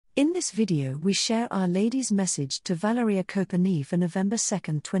In this video we share Our Lady's message to Valeria Copponi for November 2,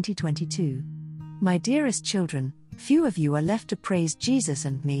 2022. My dearest children, few of you are left to praise Jesus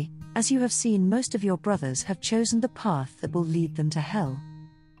and me, as you have seen most of your brothers have chosen the path that will lead them to hell.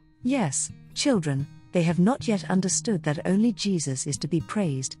 Yes, children, they have not yet understood that only Jesus is to be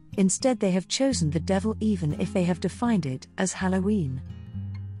praised, instead they have chosen the devil even if they have defined it as Halloween.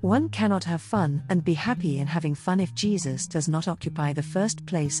 One cannot have fun and be happy in having fun if Jesus does not occupy the first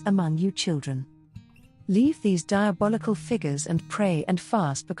place among you children. Leave these diabolical figures and pray and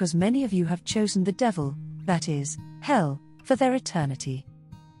fast because many of you have chosen the devil, that is, hell, for their eternity.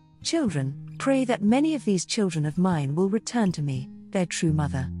 Children, pray that many of these children of mine will return to me, their true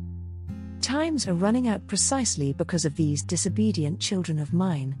mother. Times are running out precisely because of these disobedient children of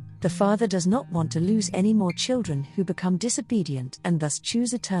mine. The Father does not want to lose any more children who become disobedient and thus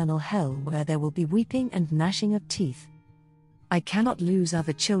choose eternal hell where there will be weeping and gnashing of teeth. I cannot lose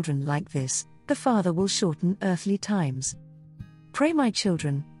other children like this. The Father will shorten earthly times. Pray, my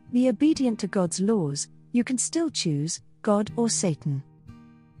children, be obedient to God's laws. You can still choose God or Satan.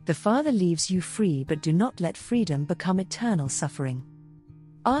 The Father leaves you free, but do not let freedom become eternal suffering.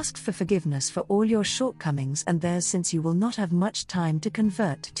 Ask for forgiveness for all your shortcomings and theirs, since you will not have much time to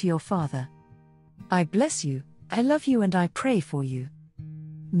convert to your Father. I bless you, I love you, and I pray for you.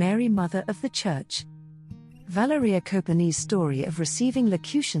 Mary, Mother of the Church. Valeria Copponi's story of receiving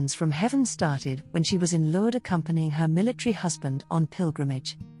locutions from heaven started when she was in Lourdes accompanying her military husband on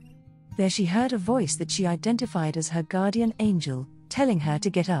pilgrimage. There she heard a voice that she identified as her guardian angel, telling her to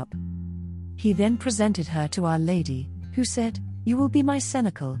get up. He then presented her to Our Lady, who said, "You will be my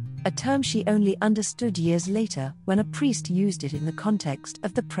cenacle," a term she only understood years later when a priest used it in the context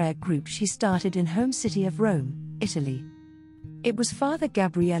of the prayer group she started in home city of Rome, Italy. It was Father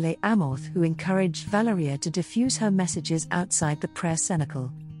Gabriele Amorth who encouraged Valeria to diffuse her messages outside the prayer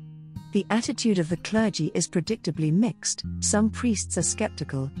cenacle. The attitude of the clergy is predictably mixed. Some priests are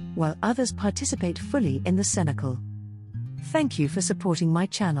skeptical, while others participate fully in the cenacle. Thank you for supporting my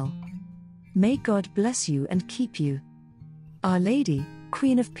channel. May God bless you and keep you. Our Lady,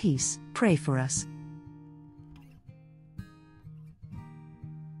 Queen of Peace, pray for us.